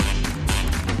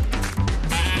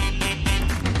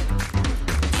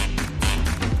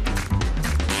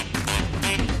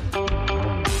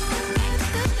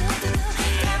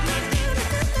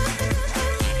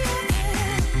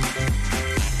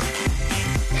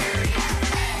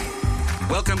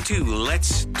Welcome to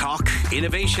Let's Talk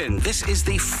Innovation. This is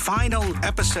the final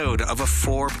episode of a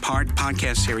 4-part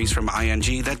podcast series from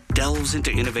ING that delves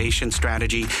into innovation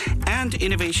strategy and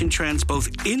innovation trends both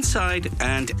inside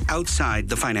and outside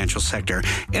the financial sector.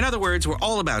 In other words, we're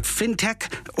all about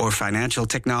fintech or financial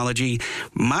technology.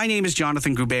 My name is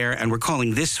Jonathan Gruber, and we're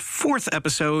calling this 4th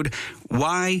episode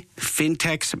Why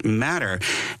Fintechs Matter.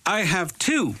 I have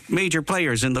 2 major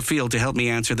players in the field to help me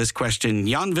answer this question.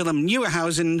 Willem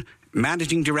Nieuwenhuize,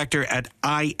 Managing Director at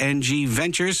ING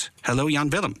Ventures. Hello,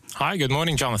 Willem. Hi, good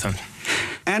morning, Jonathan.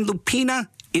 And Lupina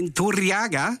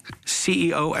Iturriaga,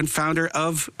 CEO and founder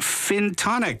of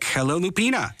Fintonic. Hello,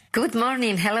 Lupina. Good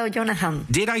morning. Hello, Jonathan.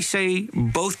 Did I say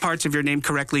both parts of your name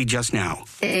correctly just now?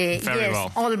 Yes,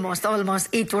 well. Almost.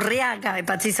 Iturriaga,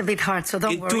 but it's a bit hard, so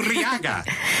don't worry. Iturriaga.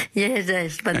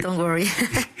 Yes, but don't worry.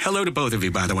 Hello to both of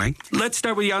you, by the way. Let's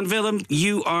start with Willem.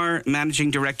 You are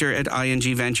Managing Director at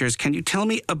ING Ventures. Can you tell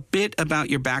me a bit about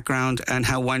your background and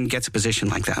how one gets a position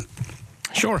like that?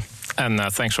 Sure. And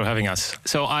thanks for having us.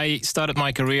 So I started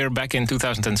my career back in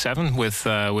 2007 with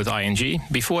ING.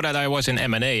 Before that, I was in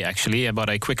M&A, actually, but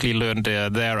I quickly learned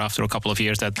there after a couple of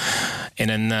years that in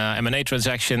an M&A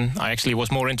transaction, I actually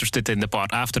was more interested in the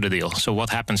part after the deal. So what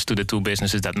happens to the 2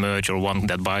 businesses that merge or one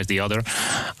that buys the other?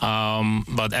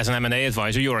 But as an M&A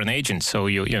advisor, you're an agent, so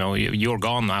you're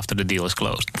gone after the deal is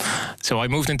closed. So I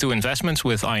moved into investments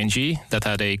with ING that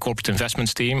had a corporate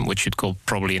investments team, which you'd call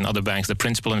probably in other banks the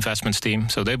principal investments team.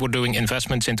 So they were doing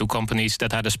investments into companies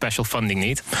that had a special funding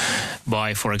need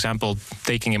by, for example,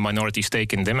 taking a minority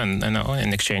stake in them and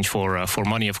in exchange for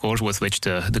money, of course, with which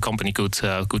the company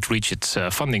could reach its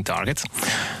funding target.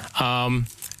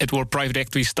 It were private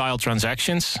equity style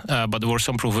transactions, but there were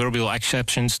some proverbial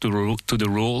exceptions to the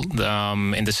rule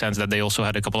in the sense that they also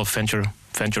had a couple of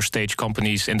venture stage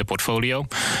companies in the portfolio,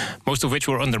 most of which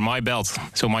were under my belt.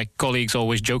 So my colleagues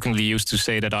always jokingly used to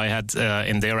say that I had,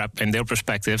 in their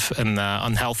perspective, an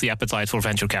unhealthy appetite for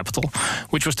venture capital,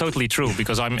 which was totally true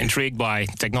because I'm intrigued by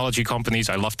technology companies.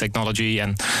 I love technology,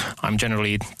 and I'm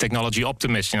generally technology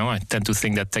optimist. I tend to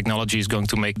think that technology is going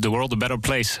to make the world a better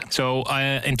place. So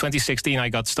in 2016, I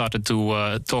got started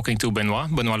to talking to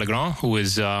Benoit Legrand, who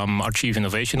is our Chief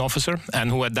Innovation Officer, and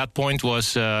who at that point was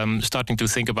starting to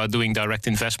think about doing direct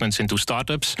investments into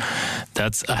startups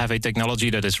that have a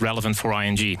technology that is relevant for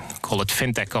ING, call it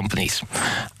fintech companies.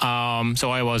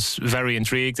 So I was very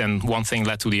intrigued, and one thing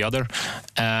led to the other.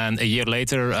 And a year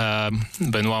later,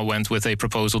 Benoit went with a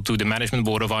proposal to the management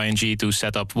board of ING to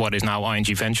set up what is now ING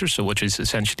Ventures, so which is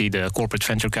essentially the corporate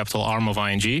venture capital arm of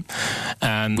ING.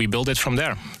 And we built it from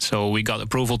there. So we got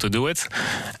approval to do it.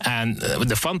 And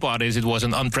the fun part is it was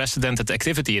an unprecedented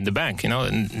activity in the bank.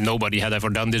 Nobody had ever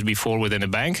done this before within a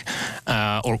bank.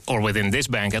 Or within this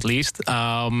bank at least.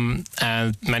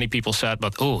 And many people said,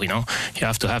 but you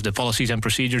have to have the policies and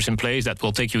procedures in place. That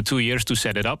will take you 2 years to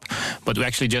set it up. But we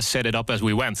actually just set it up as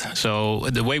we went. So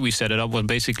the way we set it up was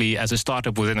basically as a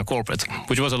startup within a corporate,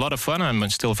 which was a lot of fun. I'm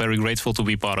still very grateful to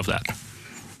be part of that.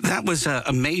 That was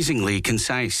amazingly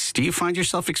concise. Do you find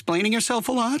yourself explaining yourself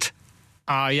a lot?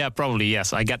 Yeah, probably,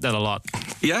 yes. I get that a lot.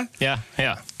 Yeah? Yeah.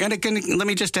 And let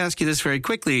me just ask you this very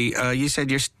quickly. You said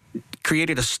you're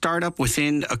created a startup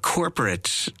within a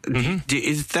corporate. Mm-hmm.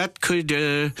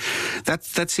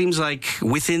 That seems like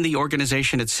within the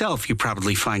organization itself, you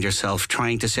probably find yourself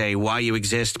trying to say why you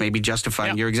exist, maybe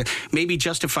justifying maybe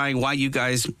justifying why you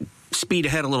guys speed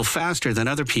ahead a little faster than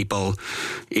other people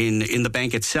in the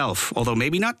bank itself, although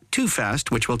maybe not too fast,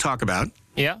 which we'll talk about.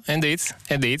 Yeah, indeed.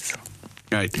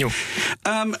 Right.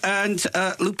 And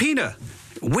Lupina,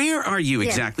 where are you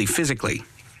exactly physically?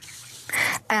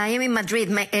 I am in Madrid,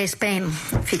 Spain,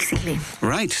 physically.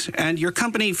 Right. And your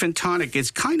company, Fintonic,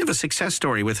 is kind of a success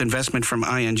story with investment from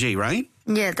ING, right?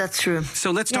 Yeah, that's true.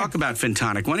 So let's talk about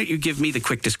Fintonic. Why don't you give me the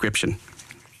quick description?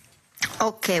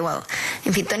 Okay, well,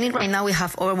 in Fintonic right now we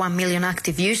have over 1 million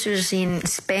active users in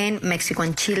Spain, Mexico,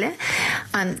 and Chile.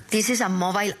 And this is a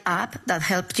mobile app that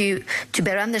helps you to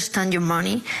better understand your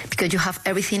money because you have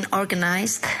everything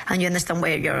organized and you understand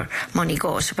where your money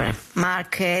goes,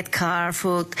 supermarket, car,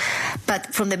 food.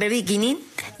 But from the very beginning,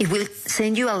 it will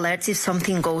send you alerts if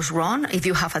something goes wrong, if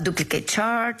you have a duplicate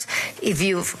charge, if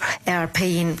you are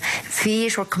paying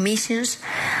fees or commissions.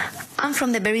 And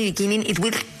from the very beginning, it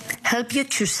will help you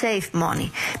to save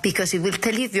money because it will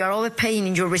tell you if you are overpaying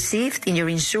in your receipt, in your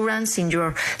insurance, in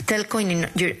your telco, in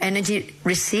your energy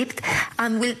receipt,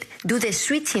 and will do the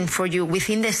switching for you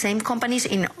within the same companies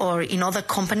or in other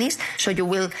companies, so you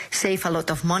will save a lot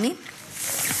of money.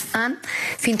 And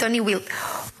Fintonic will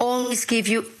always give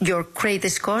you your credit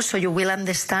score, so you will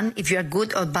understand if you are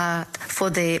good or bad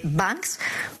for the banks,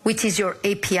 which is your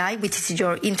API, which is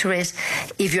your interest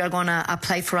if you are going to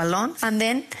apply for a loan. And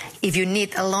then if you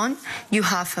need a loan, you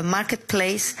have a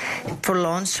marketplace for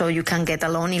loans, so you can get a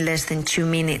loan in less than 2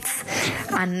 minutes.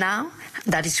 And now,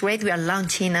 that is great. We are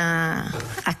launching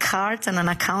a card and an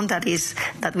account that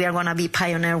we are going to be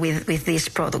pioneer with this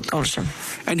product also.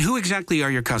 And who exactly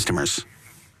are your customers?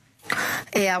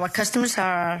 Our customers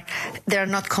they're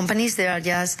not companies, they are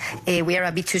just, we are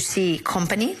a B2C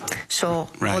company. So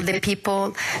all the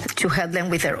people to help them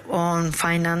with their own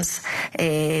finance,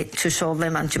 to solve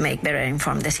them and to make better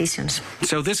informed decisions.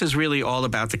 So this is really all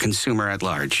about the consumer at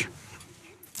large.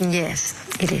 Yes,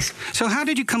 it is. So how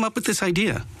did you come up with this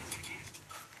idea?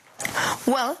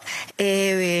 Well,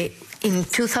 in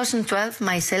 2012,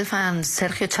 myself and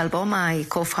Sergio Chalbó, my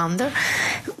co-founder,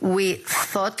 we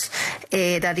thought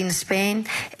that in Spain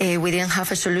we didn't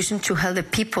have a solution to help the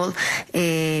people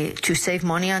to save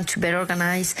money and to better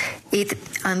organize it.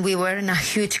 And we were in a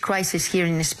huge crisis here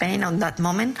in Spain on that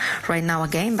moment, right now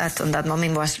again, but on that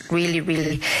moment was really,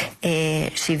 really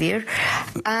severe.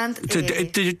 And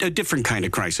a different kind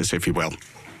of crisis, if you will.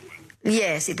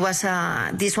 Yes, it was.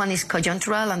 This one is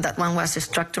conjunctural, and that one was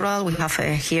structural. We have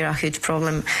here a huge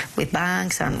problem with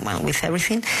banks and with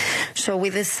everything. So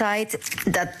we decided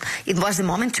that it was the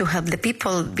moment to help the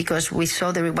people, because we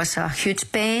saw there was a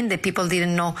huge pain. The people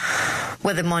didn't know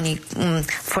where the money.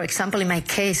 For example, in my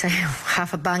case, I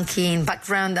have a banking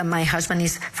background, and my husband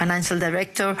is financial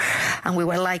director, and we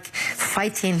were like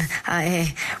fighting.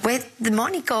 Where the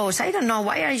money goes? I don't know.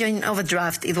 Why are you in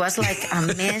overdraft? It was like a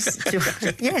mess.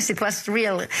 Yes, it was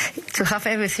real to have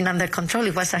everything under control.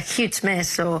 It was a huge mess.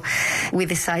 So we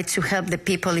decided to help the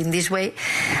people in this way.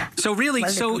 So really,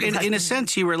 in a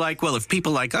sense, you were like, well, if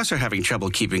people like us are having trouble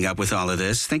keeping up with all of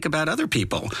this, think about other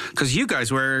people, because you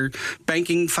guys were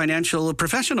banking financial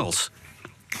professionals.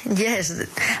 Yes,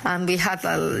 and we had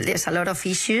a lot of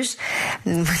issues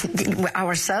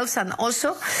ourselves, and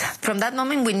also from that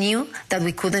moment we knew that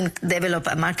we couldn't develop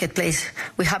a marketplace.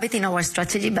 We have it in our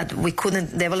strategy, but we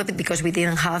couldn't develop it because we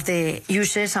didn't have the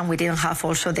users, and we didn't have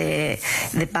also the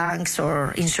banks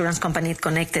or insurance companies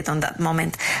connected on that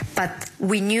moment. But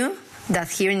we knew that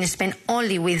here in Spain,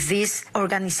 only with this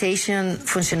organization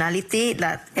functionality,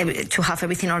 that to have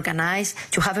everything organized,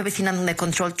 to have everything under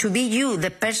control, to be you,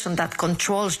 the person that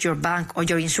controls your bank or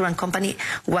your insurance company,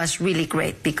 was really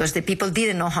great, because the people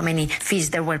didn't know how many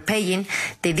fees they were paying.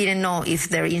 They didn't know if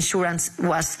their insurance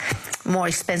was more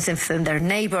expensive than their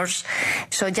neighbors.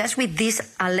 So just with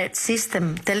this alert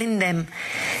system telling them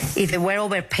if they were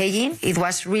overpaying, it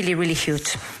was really, really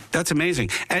huge. That's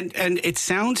amazing. And it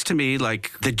sounds to me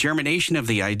like the germination of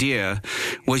the idea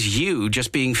was you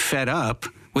just being fed up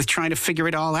with trying to figure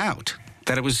it all out.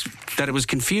 That it was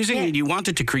confusing, and you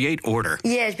wanted to create order.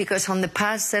 Yes, because on the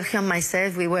past, Sergio and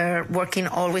myself, we were working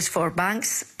always for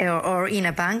banks or in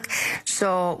a bank.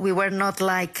 So we were not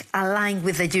like aligned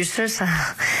with the users.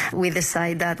 We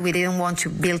decided that we didn't want to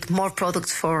build more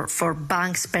products for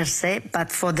banks per se,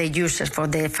 but for the users, for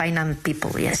the finance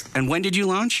people, yes. And when did you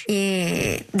launch?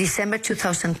 In December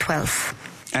 2012.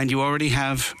 And you already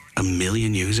have 1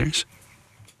 million users?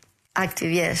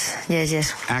 Active, yes.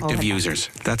 Active users.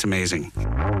 That's amazing.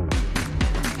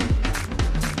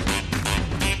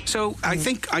 So I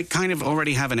think I kind of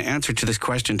already have an answer to this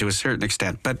question to a certain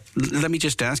extent, but let me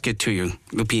just ask it to you,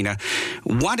 Lupina.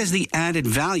 What is the added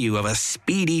value of a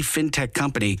speedy fintech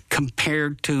company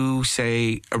compared to,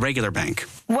 say, a regular bank?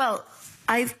 Well,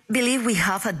 I believe we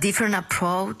have a different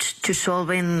approach to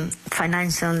solving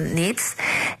financial needs.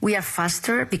 We are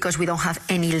faster because we don't have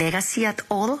any legacy at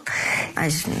all. I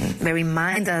bear in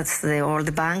mind that all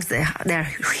the banks, they are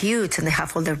huge, and they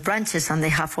have all their branches, and they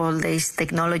have all this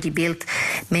technology built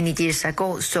many years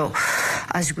ago. So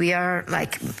as we are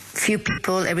like few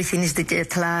people, everything is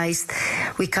digitalized.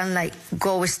 We can like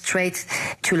go straight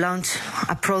to launch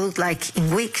a product like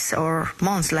in weeks or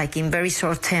months, like in very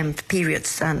short-term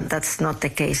periods, and that's not the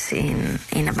case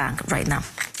in a bank right now.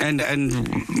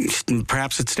 And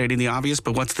perhaps it's stating the obvious,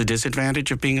 but what's the disadvantage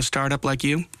of being a startup like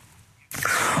you?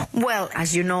 Well,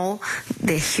 as you know,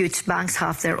 the huge banks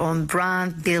have their own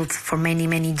brand built for many,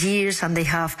 many years, and they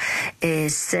have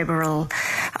several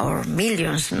or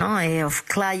millions of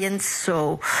clients.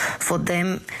 So for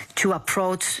them to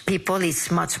approach people is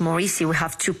much more easy. We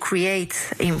have to create,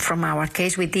 from our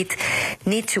case, we did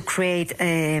need to create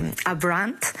a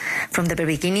brand from the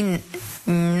very beginning.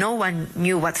 No one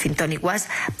knew what Fintonic was,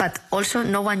 but also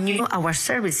no one knew our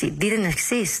service. It didn't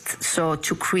exist. So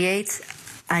to create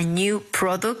a new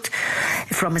product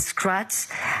from scratch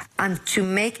and to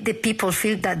make the people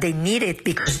feel that they need it,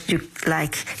 because you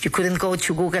couldn't go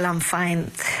to Google and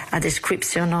find a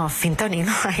description of Fintonic.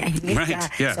 I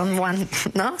need someone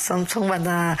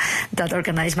that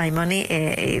organized my money.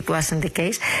 It wasn't the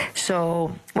case.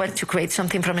 So, to create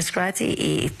something from scratch,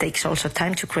 it takes also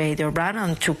time to create your brand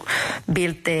and to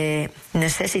build the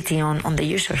necessity on the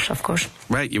users, of course.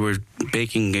 Right, you were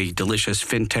baking a delicious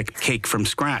fintech cake from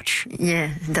scratch. Yeah,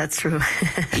 that's true.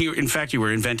 In fact, you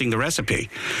were inventing the recipe.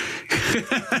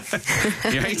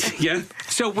 Right? Yeah.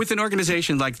 So with an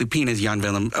organization like Lupina's, Jan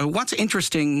Willem, what's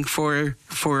interesting for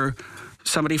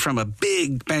somebody from a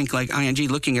big bank like ING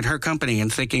looking at her company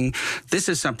and thinking, this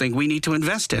is something we need to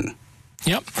invest in?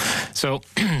 Yep. So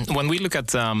when we look at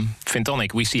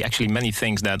Fintonic, we see actually many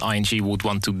things that ING would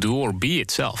want to do or be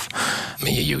itself. I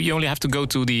mean, you only have to go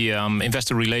to the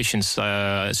investor relations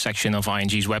section of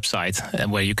ING's website,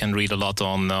 where you can read a lot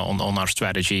on our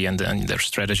strategy and their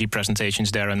strategy presentations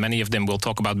there. And many of them will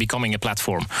talk about becoming a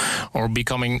platform or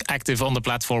becoming active on the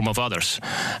platform of others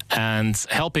and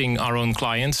helping our own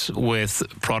clients with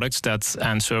products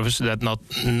and services that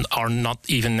are not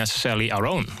even necessarily our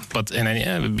own, but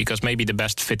because maybe the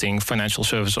best fitting financial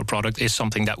service or product is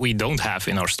something that we don't have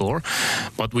in our store,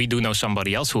 but we do know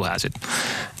somebody else who has it.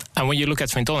 And when you look at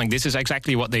Fintonic, this is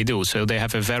exactly what they do. So they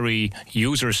have a very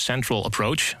user-central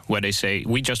approach where they say,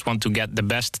 we just want to get the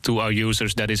best to our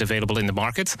users that is available in the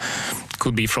market.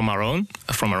 Could be from our own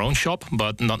shop,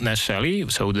 but not necessarily.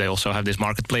 So they also have this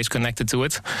marketplace connected to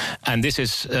it. And this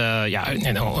is,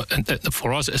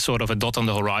 for us, a sort of a dot on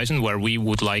the horizon where we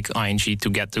would like ING to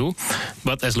get to.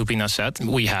 But as Lupina said,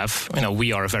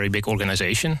 we are a very big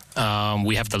organization.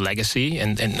 We have the legacy,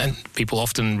 and people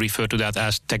often refer to that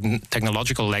as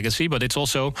technological legacy, but it's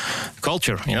also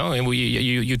culture.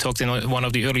 You talked in one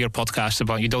of the earlier podcasts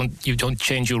about you don't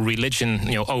change your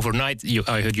religion overnight.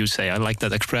 I heard you say, I like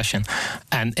that expression.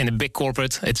 And in a big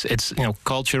corporate, it's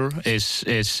culture is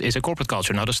a corporate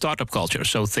culture, not a startup culture.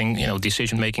 So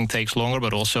decision making takes longer,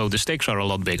 but also the stakes are a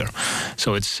lot bigger.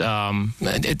 So it's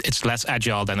less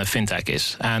agile than a fintech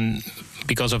is. And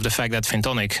because of the fact that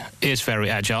Fintonic is very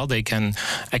agile, they can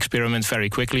experiment very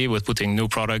quickly with putting new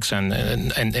products and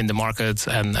in the market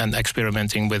and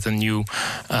experimenting with a new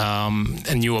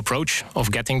approach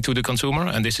of getting to the consumer.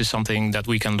 And this is something that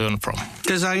we can learn from.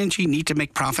 Does ING need to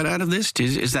make profit out of this?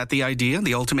 Is that the idea,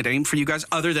 the ultimate aim for you guys,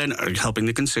 other than helping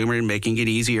the consumer and making it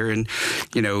easier and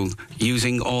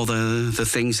using all the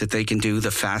things that they can do,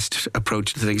 the fast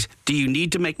approach to things? Do you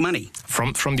need to make money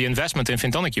from the investment in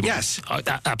Fintonic? Yes,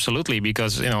 absolutely.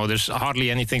 Because there's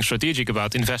hardly anything strategic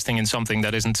about investing in something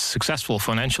that isn't successful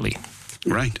financially.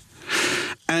 Right.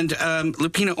 And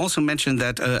Lupina also mentioned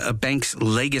that a bank's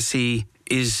legacy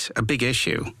is a big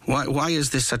issue. Why is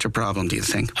this such a problem, do you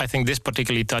think? I think this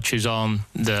particularly touches on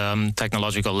the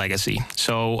technological legacy.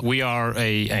 So we are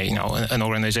an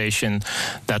organization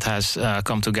that has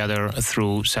come together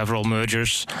through several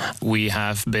mergers. We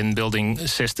have been building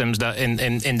systems that in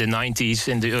the 90s,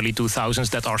 in the early 2000s,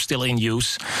 that are still in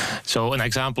use. So an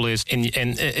example is,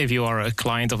 if you are a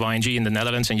client of ING in the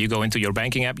Netherlands and you go into your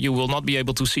banking app, you will not be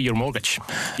able to see your mortgage.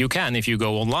 You can if you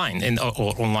go online,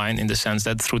 or online in the sense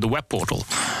that through the web portal.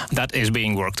 That is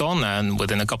being worked on, and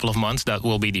within a couple of months that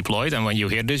will be deployed. And when you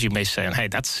hear this, you may say, hey,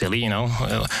 that's silly,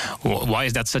 why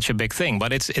is that such a big thing?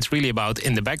 But it's really about,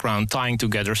 in the background, tying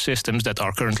together systems that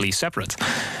are currently separate.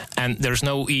 And there's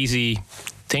no easy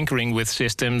tinkering with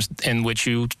systems in which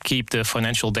you keep the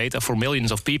financial data for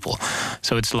millions of people.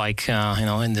 So it's like,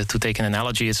 to take an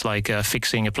analogy, it's like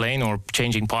fixing a plane or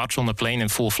changing parts on a plane in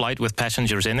full flight with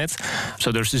passengers in it.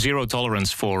 So there's zero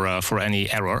tolerance for any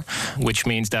error, which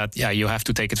means that you have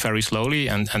to take it very slowly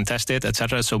and test it,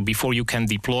 etc. So before you can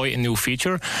deploy a new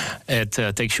feature, it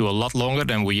takes you a lot longer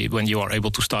than when you are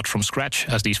able to start from scratch,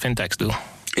 as these fintechs do.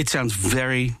 It sounds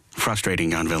very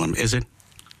frustrating, Jan Willem, is it?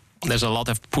 There's a lot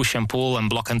of push and pull and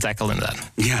block and tackle in that.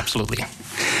 Yeah. Absolutely.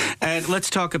 And let's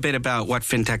talk a bit about what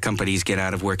fintech companies get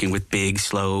out of working with big,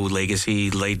 slow,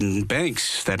 legacy-laden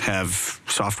banks that have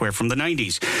software from the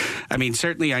 90s. I mean,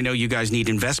 certainly I know you guys need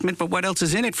investment, but what else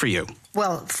is in it for you?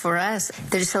 Well, for us,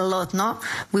 there's a lot, no?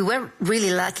 We were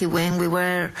really lucky when we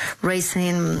were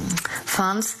raising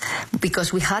funds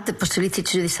because we had the possibility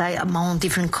to decide among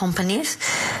different companies.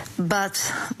 But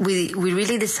we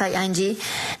really decide ING,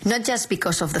 not just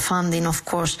because of the funding, of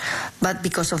course, but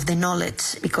because of the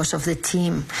knowledge, because of the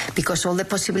team, because all the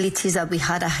possibilities that we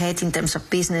had ahead in terms of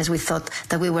business, we thought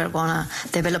that we were going to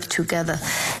develop together.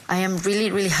 I am really,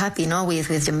 really happy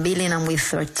with Jan-Willem and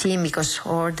with our team, because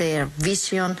all their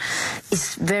vision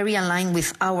is very aligned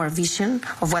with our vision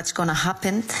of what's going to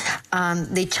happen.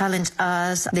 And they challenge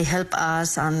us, they help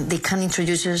us, and they can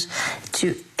introduce us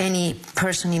to any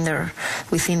person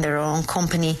within their own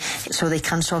company, so they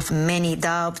can solve many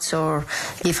doubts or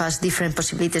give us different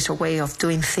possibilities or way of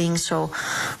doing things. So,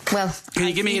 well, can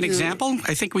you give me an example?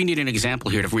 I think we need an example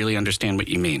here to really understand what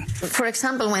you mean. For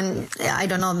example, when, I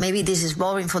don't know, maybe this is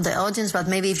boring for the audience, but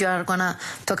maybe if you are gonna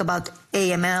talk about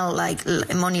AML, like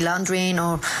money laundering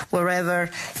or wherever,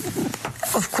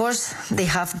 of course they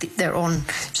have their own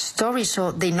story,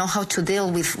 so they know how to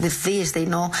deal with this. They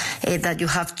know that you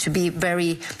have to be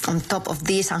very on top of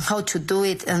this and how to do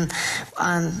it, and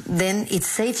then it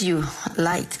saves you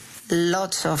like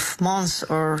lots of months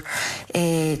or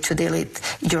to deal it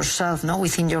yourself,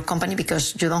 within your company,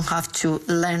 because you don't have to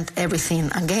learn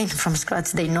everything again from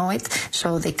scratch. They know it,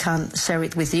 so they can share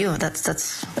it with you.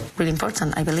 That's really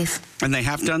important, I believe. And they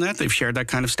have done that? They've shared that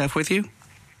kind of stuff with you?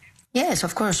 Yes,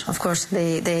 of course.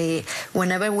 They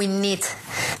whenever we need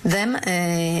them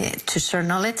to share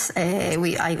knowledge,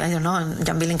 I don't know,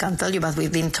 Jan-Willem can tell you, but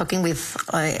we've been talking with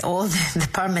all the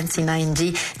departments in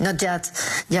ING, not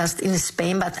just in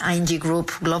Spain, but ING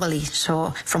Group globally.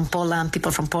 So from Poland,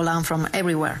 people from Poland, from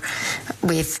everywhere.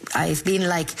 I've been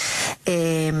like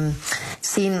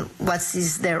seeing what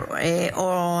is their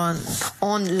own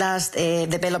last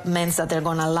developments that they're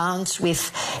gonna launch with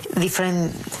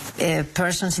different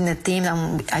persons in the team,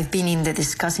 and I've been in the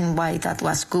discussing why that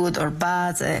was good or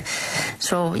bad.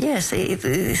 So yes,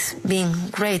 it's been a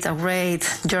great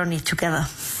journey together.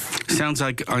 Sounds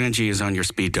like ING is on your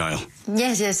speed dial.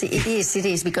 Yes, it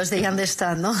is, because they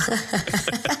understand, no?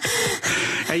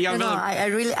 Hey,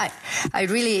 I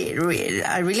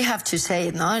really have to say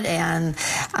it, no?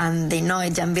 And they know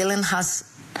it. Jan-Willem has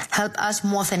helped us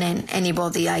more than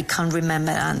anybody I can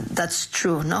remember, and that's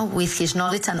true, no? With his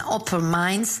knowledge and open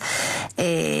minds,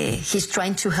 he's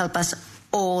trying to help us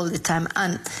all the time,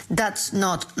 and that's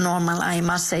not normal, I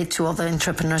must say, to other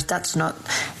entrepreneurs. That's not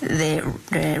the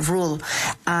rule,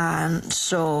 and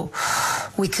so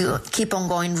we could keep on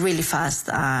going really fast,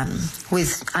 and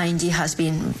with ING has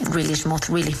been really smooth,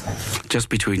 really. Just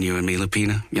between you and me,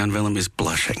 Lupina, Jan-Willem is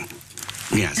blushing.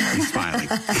 Yes, he's smiling.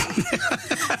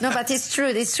 No, but it's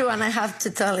true, and I have to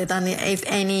tell it. And if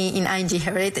any in ING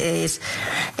heard it, is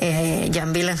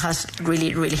Jan-Willem has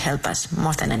really, really helped us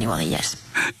more than anybody, yes.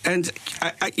 And,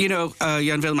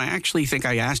 Jan-Willem, I actually think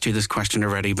I asked you this question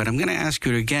already, but I'm going to ask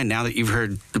you again now that you've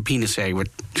heard Lupina say what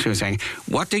she was saying.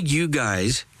 What did you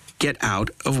guys get out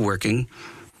of working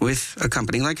with a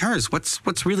company like hers?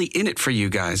 What's really in it for you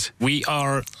guys? We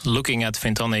are looking at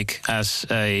Fintonic as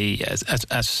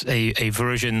a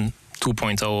version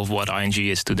 2.0 of what ING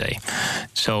is today.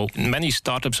 So many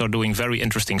startups are doing very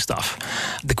interesting stuff.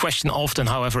 The question often,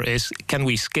 however, is, can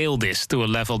we scale this to a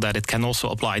level that it can also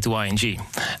apply to ING?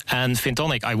 And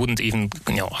Fintonic, I wouldn't even,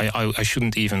 I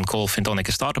shouldn't even call Fintonic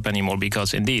a startup anymore,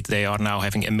 because indeed they are now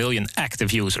having 1 million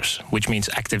active users, which means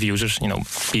active users,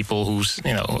 people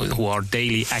who are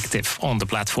daily active on the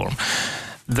platform.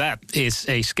 That is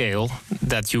a scale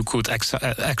that you could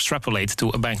extrapolate to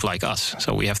a bank like us.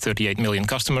 So we have 38 million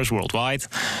customers worldwide.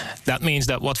 That means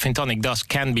that what Fintonic does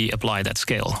can be applied at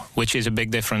scale, which is a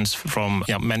big difference from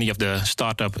many of the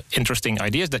startup interesting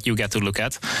ideas that you get to look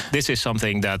at. This is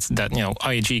something that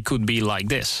ING could be like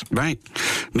this. Right.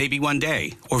 Maybe one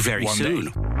day or very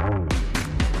soon.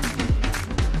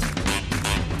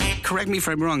 Correct me if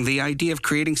I'm wrong, the idea of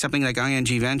creating something like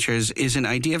ING Ventures is an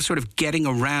idea of sort of getting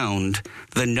around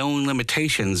the known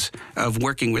limitations of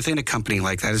working within a company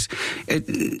like that.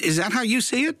 Is that how you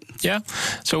see it? Yeah.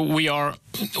 So we are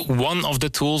one of the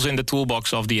tools in the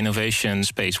toolbox of the innovation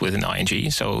space within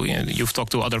ING. So you've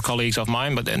talked to other colleagues of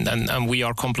mine, but and we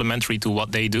are complementary to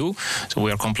what they do. So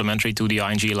we are complementary to the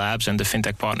ING Labs and the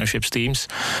fintech partnerships teams.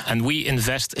 And we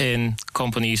invest in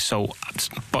companies, so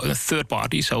third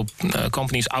parties, so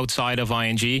companies outside of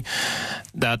ING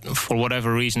that for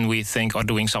whatever reason we think are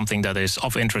doing something that is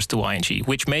of interest to ING,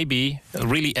 which may be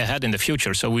really ahead in the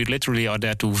future. So we literally are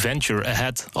there to venture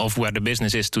ahead of where the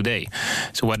business is today.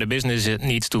 So where the business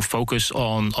needs to focus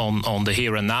on the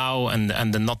here and now and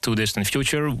the not too distant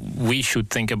future, we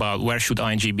should think about where should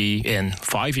ING be in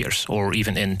 5 years or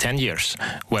even in 10 years?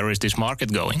 Where is this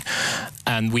market going?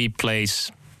 And we place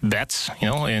bets,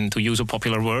 and to use a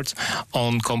popular word,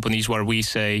 on companies where we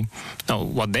say, no,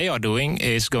 what they are doing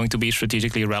is going to be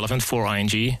strategically relevant for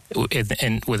ING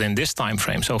within this time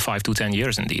frame, so 5 to 10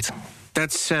 years indeed.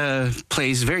 That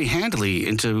plays very handily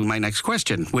into my next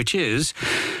question, which is,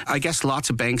 I guess lots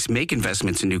of banks make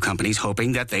investments in new companies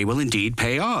hoping that they will indeed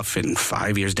pay off in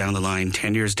 5 years down the line,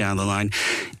 10 years down the line.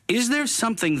 Is there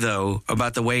something, though,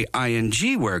 about the way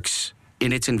ING works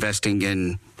in its investing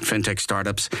in fintech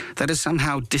startups that is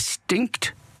somehow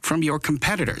distinct from your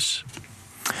competitors?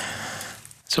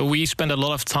 So we spend a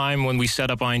lot of time when we set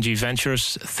up ING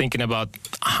Ventures thinking about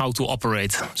how to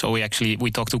operate. So we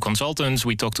talk to consultants,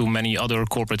 we talk to many other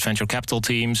corporate venture capital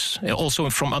teams, also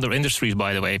from other industries,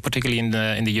 by the way. Particularly in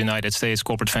the United States,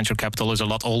 corporate venture capital is a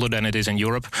lot older than it is in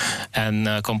Europe, and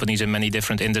companies in many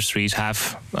different industries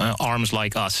have arms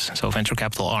like us, so venture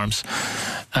capital arms.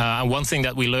 And one thing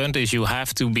that we learned is you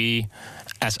have to be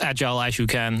as agile as you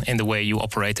can in the way you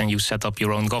operate and you set up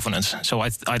your own governance. So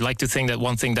I'd like to think that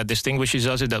one thing that distinguishes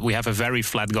us is that we have a very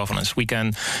flat governance. We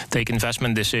can take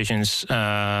investment decisions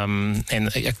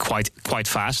quite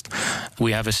fast.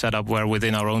 We have a setup where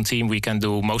within our own team we can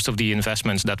do most of the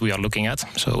investments that we are looking at,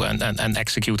 so and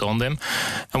execute on them.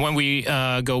 And when we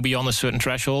go beyond a certain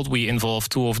threshold, we involve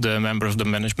 2 of the members of the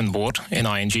management board in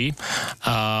ING.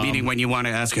 Meaning when you want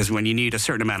to ask is when you need a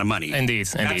certain amount of money. Indeed.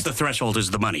 That's the threshold is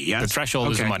the money, yes? The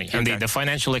threshold is the money. Indeed, the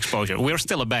financial exposure. We're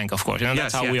still a bank, of course.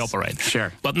 That's how we operate.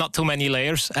 Sure. But not too many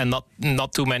layers and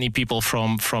not too many people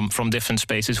from different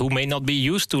spaces who may not be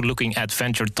used to looking at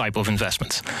venture type of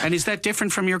investments. And is that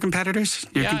different from your competitors?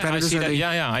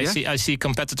 I see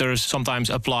competitors sometimes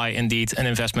apply indeed an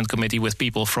investment committee with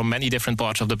people from many different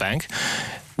parts of the bank.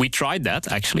 We tried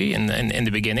that actually in the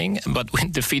beginning, but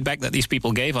the feedback that these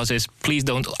people gave us is, please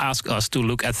don't ask us to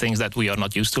look at things that we are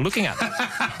not used to looking at.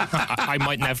 I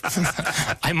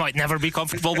might never be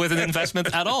comfortable with an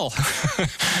investment at all.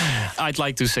 I'd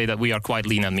like to say that we are quite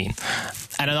lean and mean.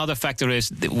 And another factor is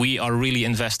that we are really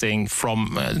investing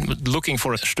from looking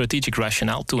for a strategic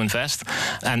rationale to invest,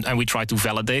 and we try to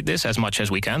validate this as much as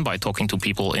we can by talking to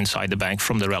people inside the bank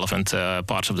from the relevant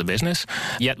parts of the business.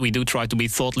 Yet we do try to be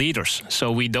thought leaders.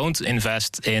 So we don't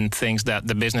invest in things that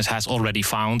the business has already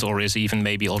found or is even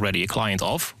maybe already a client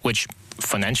of, which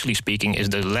financially speaking is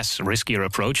the less riskier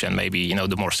approach and maybe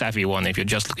the more savvy one if you're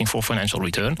just looking for financial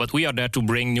return. But we are there to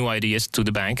bring new ideas to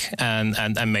the bank, and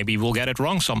maybe we'll get it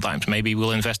wrong sometimes. Maybe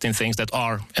we'll invest in things that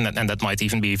are and that might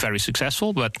even be very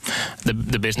successful, but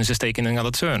the business is taking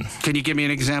another turn. Can you give me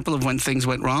an example of when things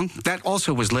went wrong? That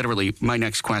also was literally my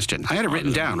next question. I had it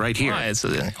written down right here.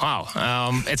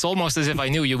 It's almost as if I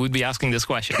knew you would be asking this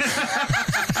question.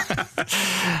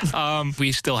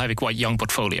 We still have a quite young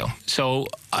portfolio, so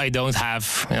I don't have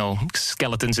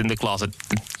skeletons in the closet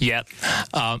yet.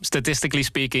 Statistically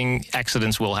speaking,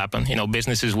 accidents will happen.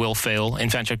 Businesses will fail. In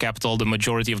venture capital, the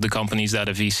majority of the companies that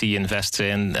a VC invests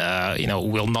in,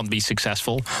 will not be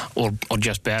successful or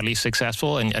just barely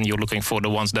successful. And you're looking for the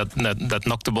ones that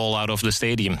knock the ball out of the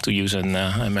stadium, to use an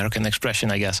American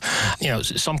expression, I guess.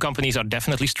 Some companies are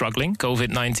definitely struggling.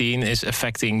 COVID-19 is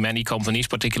affecting many companies,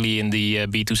 particularly in the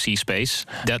B2C space.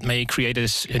 That may create a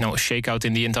shakeout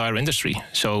in the entire industry.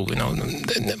 So,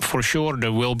 for sure,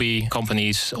 there will be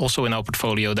companies also in our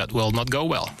portfolio that will not go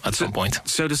well at some point.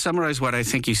 So to summarize what I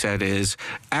think you said is,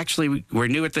 actually, we're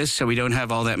new at this, so we don't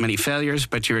have all that many failures,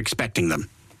 but you're expecting them.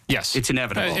 Yes. It's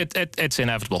inevitable. It's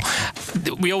inevitable.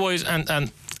 We always,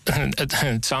 and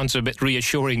it sounds a bit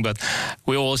reassuring, but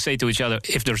we always say to each other,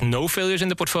 if there's no failures in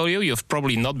the portfolio, you've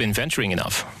probably not been venturing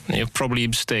enough. You've probably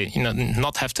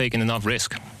not have taken enough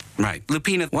risk. Right.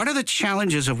 Lupina, what are the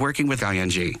challenges of working with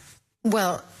ING?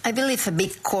 Well, I believe a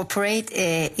big corporate,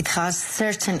 it has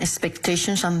certain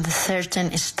expectations and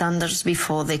certain standards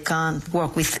before they can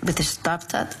work with a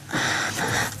startup.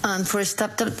 And for a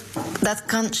startup, that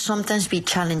can sometimes be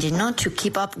challenging, not to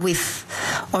keep up with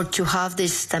or to have the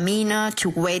stamina to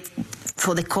wait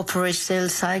for the corporate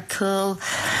sales cycle,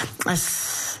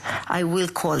 as I will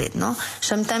call it.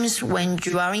 Sometimes when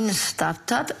you are in a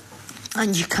startup,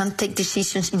 and you can't take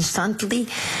decisions instantly,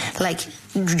 like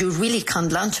you really can't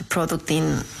launch a product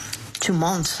in 2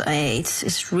 months.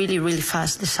 It's really, really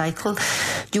fast, the cycle.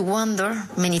 You wonder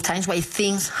many times why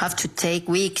things have to take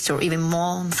weeks or even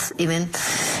months, even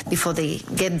before they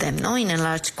get them, in a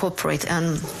large corporate.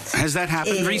 And has that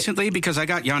happened recently? Because I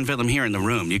got Jan Willem here in the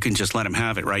room. You can just let him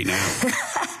have it right now.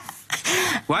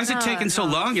 Why is it taking so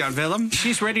long, Jan Willem?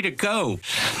 She's ready to go.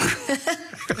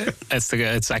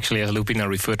 It's actually, as Lupina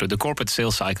referred to, the corporate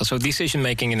sales cycle. So decision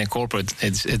making in a corporate,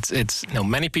 it's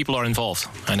many people are involved,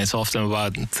 and it's often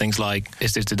about things like,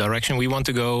 is this the direction we want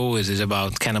to go? Is this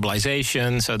about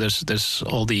cannibalization? So there's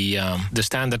all the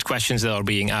standard questions that are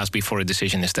being asked before a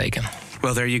decision is taken.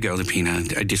 Well, there you go,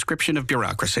 Lupina. A description of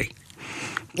bureaucracy.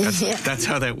 That's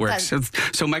how that works.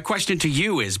 So my question to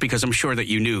you is, because I'm sure that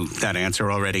you knew that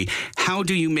answer already, how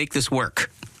do you make this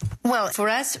work? Well, for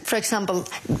us, for example,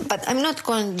 but I'm not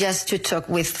going just to talk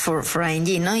for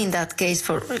ING, no? In that case,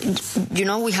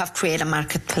 we have created a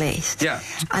marketplace. Yeah.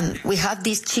 And we have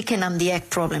this chicken and the egg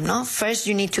problem, no? First,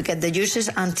 you need to get the users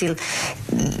until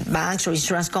banks or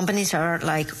insurance companies are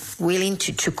like willing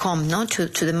to come, no, to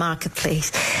the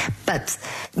marketplace. But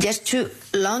just to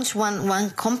launch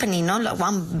one company, no, like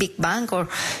one big bank, or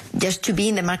just to be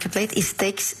in the marketplace, it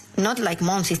takes not like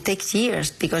months, it takes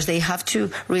years, because they have to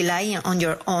rely on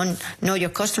your own, know your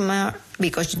customer,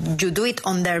 because you do it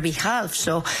on their behalf.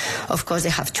 So, of course, they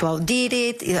have to audit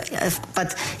it,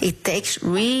 but it takes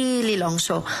really long.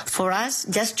 So, for us,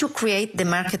 just to create the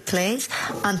marketplace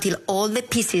until all the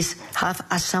pieces have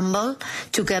assembled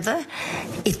together,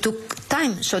 it took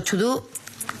time. So, to do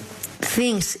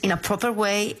things in a proper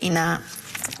way, in a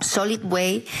solid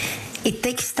way, it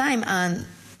takes time, and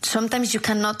sometimes you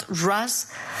cannot rush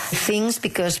things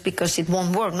because it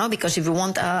won't work, no? Because if you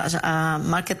want a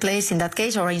marketplace in that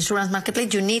case, or an insurance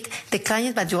marketplace, you need the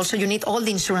client, but you need all the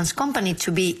insurance company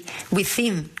to be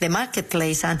within the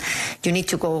marketplace, and you need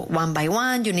to go one by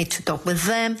one, you need to talk with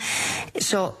them.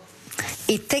 So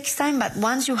it takes time, but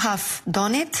once you have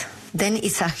done it, then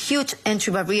it's a huge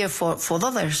entry barrier for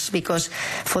others, because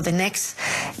for the next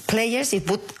players it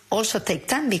would also take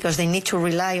time, because they need to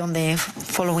rely on the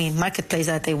following marketplace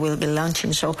that they will be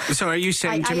launching. So are you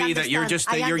saying to me that you're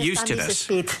used to this?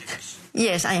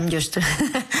 Yes, I am used to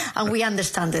it. And we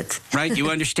understand it. Right, you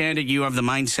understand it, you have the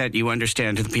mindset, you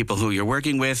understand the people who you're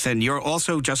working with, and you're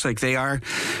also, just like they are,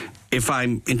 if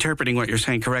I'm interpreting what you're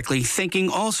saying correctly, thinking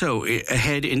also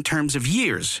ahead in terms of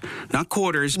years, not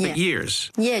quarters, but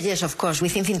years. Yes, of course.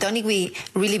 Within Fintonic, we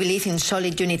really believe in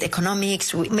solid unit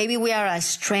economics. Maybe we are a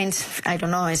strange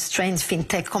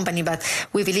fintech company, but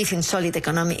we believe in solid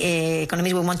economics.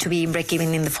 We want to be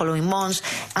break-even in the following months,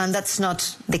 and that's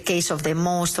not the case of the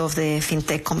most of the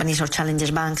fintech companies or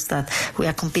challenger banks that we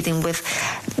are competing with,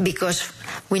 because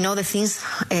we know the things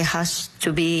has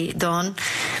to be done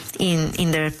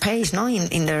in their pace, no,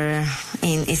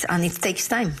 and it takes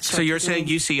time. So you're saying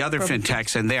you see other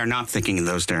fintechs and they are not thinking in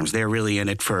those terms. They're really in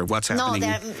it for what's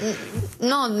happening.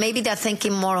 No, maybe they're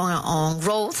thinking more on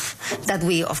growth. That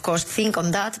we of course think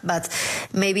on that, but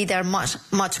maybe they're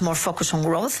much more focused on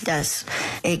growth, just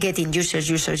getting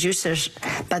users.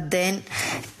 But then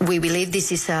we believe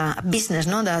this is a business,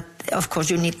 no? That of course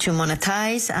you need to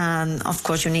monetize, and of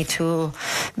course you need to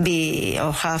be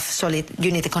or have solid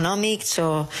unit economics.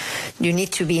 So you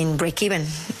need to be in break-even.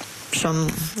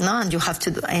 And you have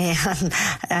to do. I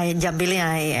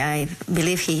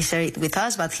believe he shared it with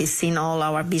us, but he's seen all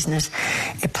our business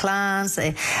plans.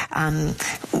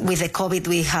 With the COVID,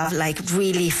 we have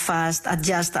really fast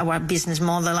adjust our business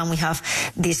model, and we have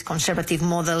these conservative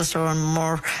models or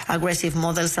more aggressive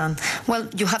models. And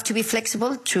you have to be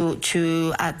flexible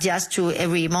to adjust to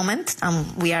every moment.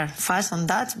 And we are fast on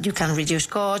that. You can reduce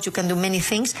costs, you can do many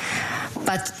things,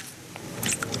 but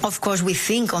of course, we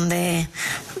think on the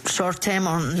short term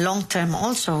or long term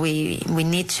also. We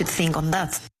need to think on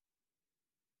that.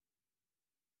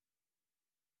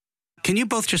 Can you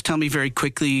both just tell me very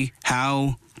quickly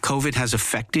how COVID has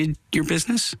affected your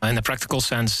business? In a practical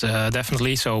sense,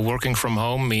 definitely. So working from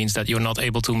home means that you're not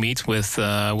able to meet with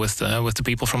the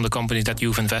people from the companies that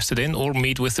you've invested in, or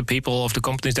meet with the people of the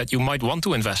companies that you might want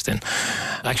to invest in.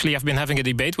 Actually, I've been having a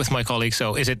debate with my colleagues.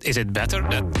 So is it better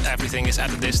that everything is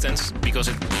at a distance because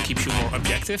it keeps you more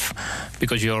objective,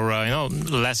 because you're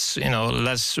less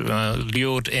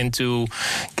lured into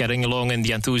getting along in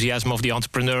the enthusiasm of the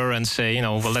entrepreneur and say,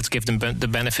 let's give them the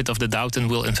benefit of the doubt and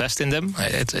we'll invest in them.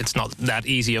 It's not that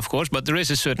easy, of course, but there is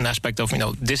a certain aspect of,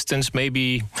 distance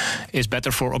maybe is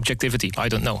better for objectivity. I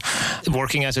don't know.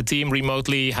 Working as a team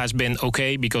remotely has been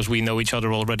okay because we know each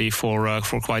other already for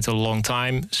quite a long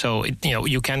time. So,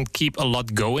 you can keep a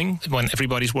lot going when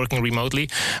everybody's working remotely,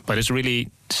 but it's really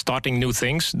starting new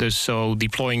things. So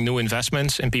deploying new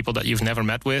investments in people that you've never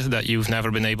met with, that you've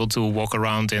never been able to walk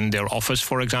around in their office,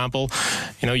 for example.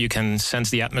 You can sense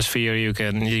the atmosphere. You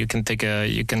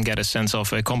can get a sense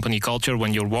of a company culture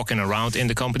when you're walking around in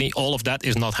the company. All of that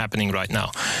is not happening right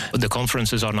now. The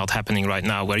conferences are not happening right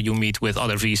now, where you meet with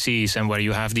other VCs and where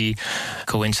you have the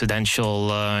coincidental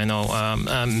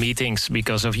meetings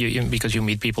because you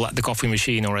meet people at the coffee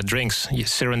machine or at drinks.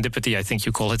 Serendipity, I think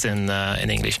you call it in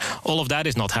English. All of that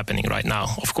is not happening right now.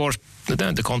 Of course,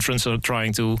 the conference are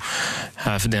trying to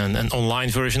have an online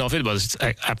version of it, but it's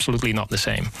absolutely not the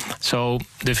same. So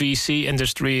the VC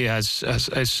industry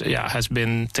has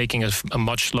been taking a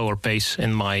much slower pace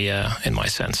in my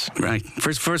sense. Right.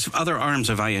 For other arms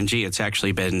of ING, it's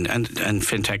actually been and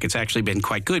fintech, it's actually been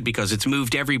quite good because it's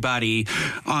moved everybody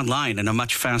online in a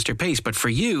much faster pace. But for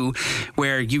you,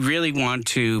 where you really want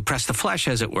to press the flesh,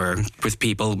 as it were, with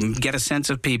people, get a sense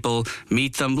of people,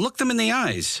 meet them, look them in the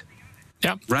eyes.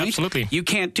 Yeah, right? Absolutely. You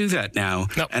can't do that now.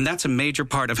 No. And that's a major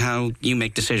part of how you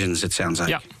make decisions, it sounds like.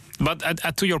 Yeah. But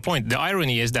to your point, the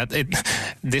irony is that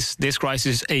this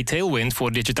crisis is a tailwind for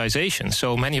digitization.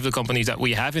 So many of the companies that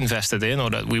we have invested in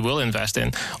or that we will invest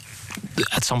in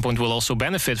at some point will also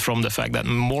benefit from the fact that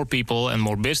more people and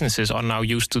more businesses are now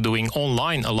used to doing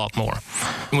online a lot more,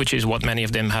 which is what many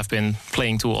of them have been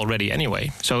playing to already anyway.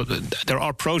 So there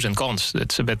are pros and cons.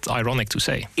 It's a bit ironic to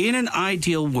say. In an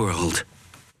ideal world,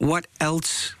 what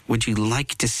else would you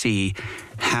like to see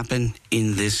happen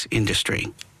in this industry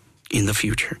in the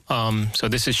future? So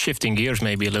this is shifting gears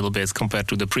maybe a little bit compared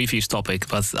to the previous topic,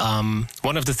 but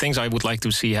one of the things I would like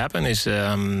to see happen is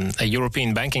a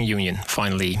European banking union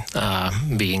finally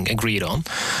being agreed on,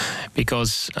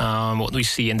 because what we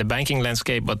see in the banking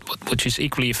landscape, but which is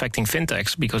equally affecting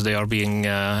fintechs because they are being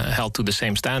held to the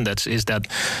same standards, is that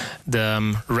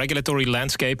the regulatory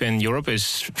landscape in Europe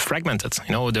is fragmented.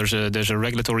 You know, there's a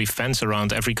regulatory fence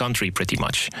around every country pretty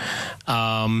much.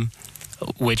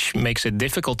 Which makes it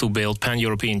difficult to build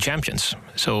pan-European champions.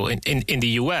 So in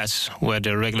the US, where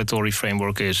the regulatory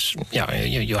framework is,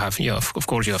 you have of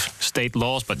course you have state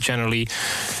laws, but generally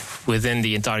within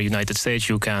the entire United States,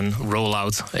 you can roll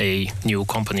out a new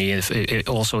company, if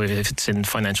it's in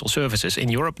financial services. In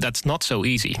Europe, that's not so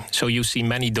easy. So you see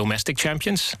many domestic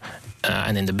champions,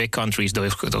 and in the big countries,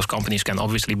 those companies can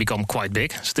obviously become quite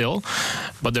big still,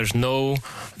 but there's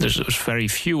very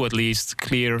few, at least,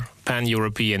 clear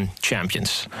pan-European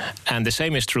champions. And the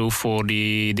same is true for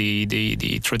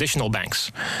the traditional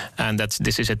banks. And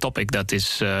this is a topic that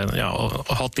is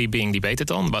hotly being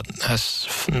debated on, but has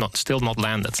still not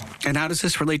landed. And how does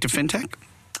this relate to fintech?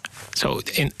 So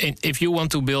if you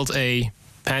want to build a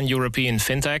pan-European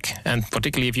fintech, and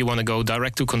particularly if you want to go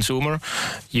direct to consumer,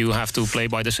 you have to play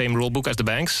by the same rule book as the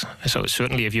banks. So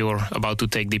certainly if you're about to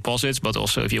take deposits, but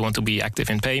also if you want to be active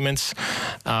in payments,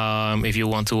 if you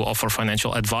want to offer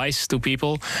financial advice to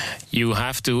people, you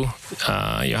have to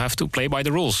play by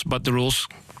the rules. But the rules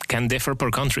can differ per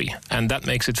country, and that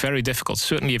makes it very difficult.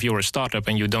 Certainly, if you're a startup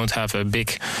and you don't have a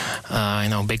big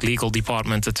legal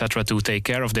department, etc., to take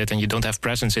care of that, and you don't have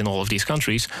presence in all of these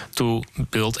countries, to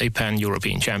build a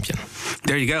pan-European champion.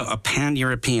 There you go, a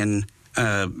pan-European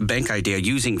bank idea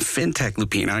using fintech.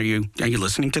 Lupina, are you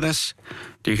listening to this?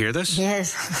 Do you hear this?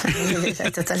 Yes, I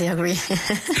totally agree.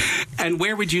 And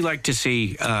where would you like to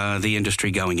see the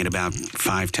industry going in about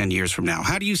 5-10 years from now?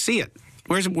 How do you see it?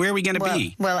 Where are we going to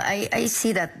be? Well, I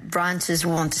see that branches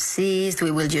won't cease.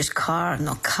 We will use card,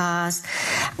 no cash.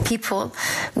 People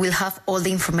will have all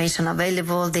the information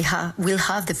available. They will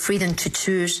have the freedom to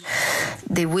choose.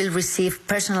 They will receive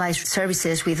personalized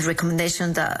services with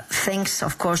recommendations that, thanks,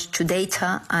 of course, to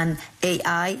data and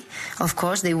AI, of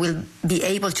course, they will be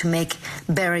able to make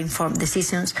better informed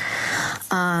decisions.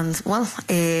 And,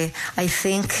 I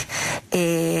think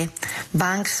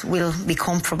banks will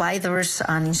become providers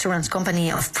and insurance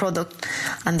company of product,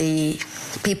 and the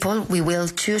people, we will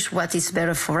choose what is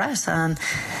better for us. And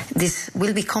this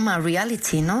will become a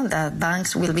reality, no? That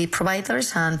banks will be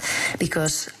providers, and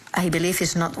because I believe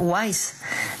it's not wise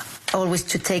always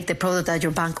to take the product that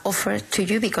your bank offers to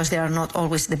you, because they are not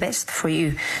always the best for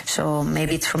you. So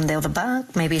maybe it's from the other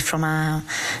bank, maybe it's from a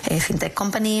fintech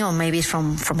company, or maybe it's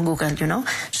from Google, you know.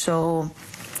 So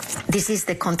this is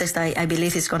the context I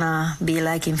believe is going to be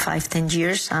like in 5-10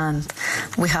 years, and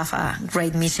we have a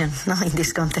great mission now in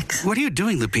this context. What are you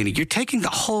doing, Lupina? You're taking the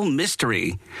whole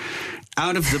mystery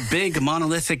out of the big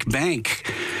monolithic bank,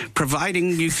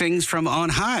 providing you things from on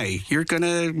high. You're going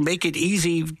to make it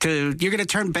easy you're going to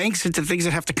turn banks into things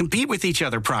that have to compete with each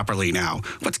other properly now.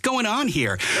 What's going on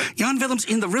here? Jan Willem's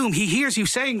in the room. He hears you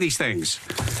saying these things.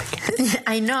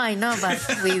 I know, but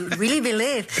we really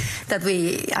believe that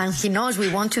and he knows we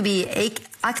want to be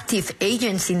active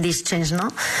agents in this change, no?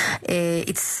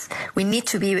 We need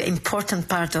to be an important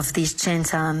part of this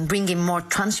change and bringing more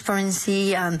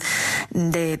transparency and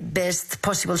the best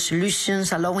possible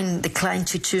solutions, allowing the client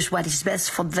to choose what is best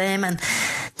for them. And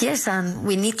Yes, and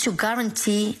we need to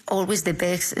guarantee always the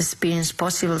best experience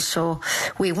possible. So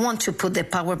we want to put the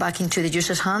power back into the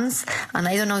user's hands. And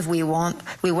I don't know if we will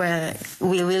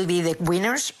be the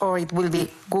winners, or it will be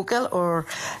Google or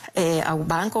a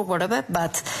bank or whatever.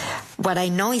 But what I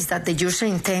know is that the user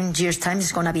in 10 years' time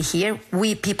is going to be here.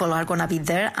 We people are going to be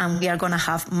there, and we are going to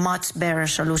have much better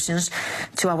solutions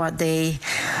to our day,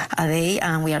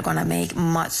 and we are going to make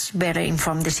much better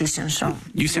informed decisions. So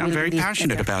you sound very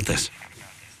passionate about this.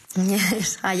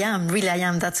 Yes, I am. Really, I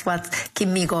am. That's what keeps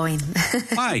me going.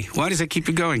 Why? Why does it keep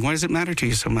you going? Why does it matter to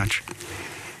you so much?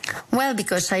 Well,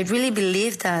 because I really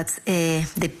believe that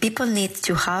the people need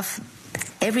to have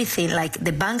everything, like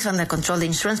the banks under control, the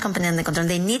insurance company under control.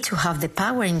 They need to have the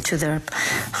power into their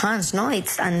hands. No,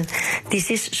 and this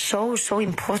is so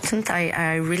important.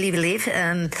 I really believe,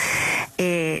 and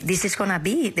this is gonna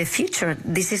be the future.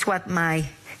 This is what my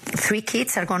 3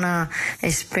 kids are gonna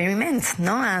experiment,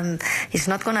 no? And it's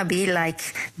not gonna be like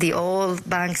the old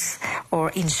banks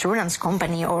or insurance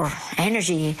company or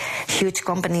energy huge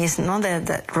companies, no,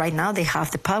 that right now they have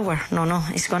the power. No,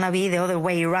 it's gonna be the other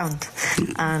way around.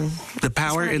 And the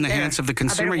power in the hands of the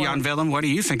consumer. Jan Willem, what do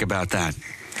you think about that?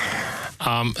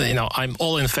 I'm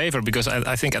all in favor, because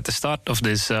I think at the start of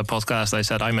this podcast I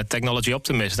said I'm a technology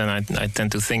optimist, and I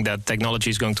tend to think that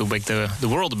technology is going to make the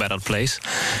world a better place.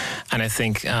 And I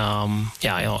think,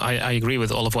 I agree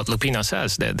with all of what Lupina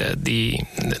says.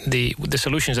 The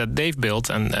solutions that they've built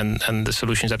and the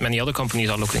solutions that many other companies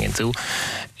are looking into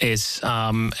is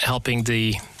helping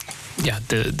the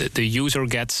user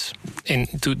gets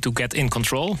to get in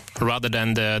control rather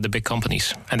than the big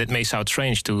companies. And it may sound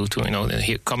strange to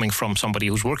coming from somebody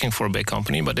who's working for a big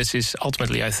company, but this is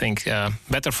ultimately, I think,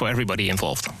 better for everybody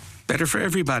involved. Better for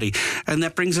everybody. And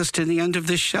that brings us to the end of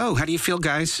this show. How do you feel,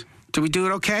 guys? Did we do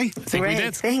it okay? I think we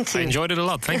did. Thank you. I enjoyed it a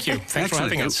lot. Thank you. Thanks for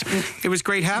having us. It was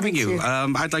great having you.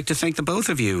 I'd like to thank the both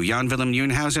of you, Jan Willem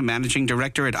Nieuwenhuize, Managing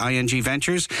Director at ING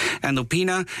Ventures, and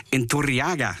Lupina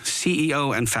Iturriaga,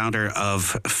 CEO and founder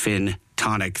of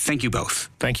Fintonic. Thank you both.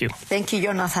 Thank you. Thank you,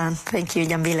 Jonathan. Thank you,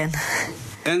 Jan Willem.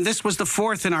 And this was the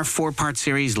 4th in our 4-part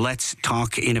series, Let's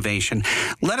Talk Innovation.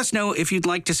 Let us know if you'd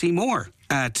like to see more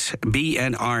at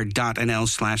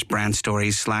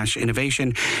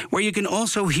bnr.nl/brandstories/innovation, where you can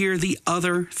also hear the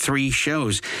other 3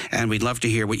 shows. And we'd love to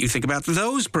hear what you think about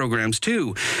those programs,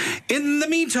 too. In the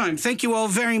meantime, thank you all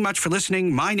very much for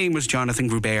listening. My name was Jonathan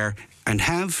Gruber, and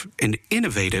have an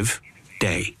innovative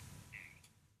day.